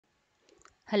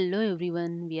Hello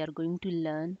everyone, we are going to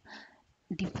learn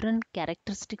different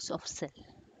characteristics of cell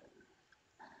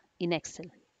in Excel.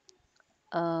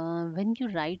 When you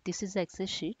write, this is Excel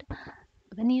sheet.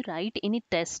 When you write any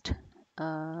test,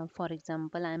 for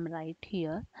example, I am right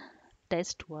here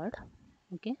test word.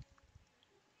 Okay,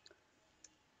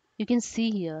 you can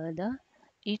see here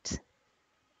it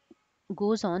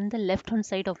goes on the left hand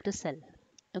side of the cell.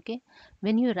 Okay,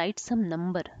 when you write some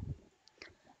number,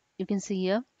 you can see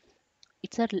here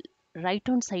it's a right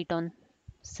hand side on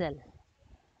cell.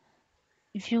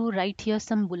 If you write here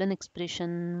some boolean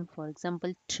expression, for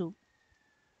example 2,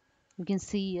 you can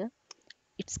see here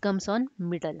it comes on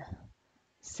middle,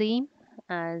 same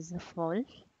as fall.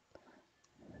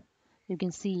 You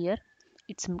can see here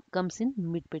it comes in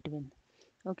mid between.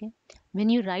 Okay, when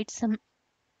you write some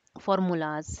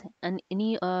formulas and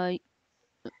any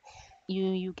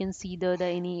you can see the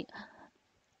any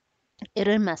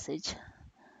error message,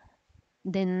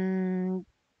 then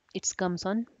it comes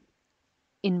on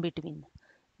in between.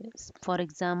 Yes. For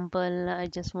example, I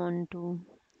just want to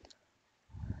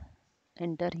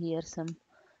enter here some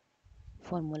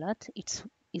formula. It's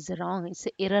is wrong, it's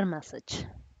a error message.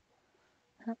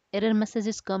 Error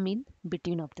messages come in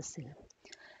between of the cell.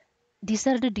 These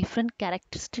are the different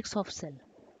characteristics of cell.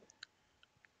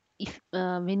 If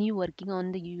when you working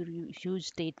on the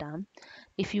huge data,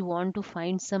 if you want to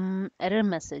find some error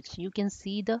message, you can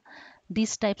see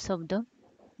these types of the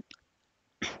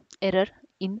error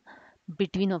in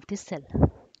between of the cell.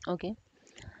 Okay,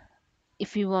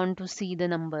 if you want to see the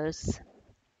numbers,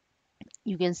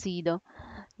 you can see the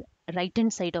right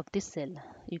hand side of this cell.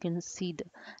 You can see the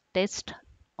test,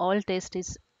 all test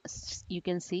is you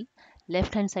can see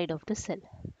left hand side of the cell.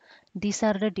 These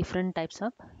are the different types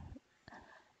of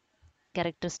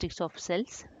characteristics of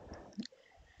cells.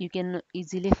 You can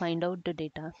easily find out the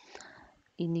data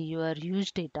in your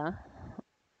huge data,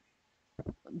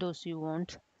 those you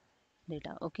want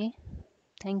data. Okay,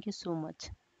 thank you so much.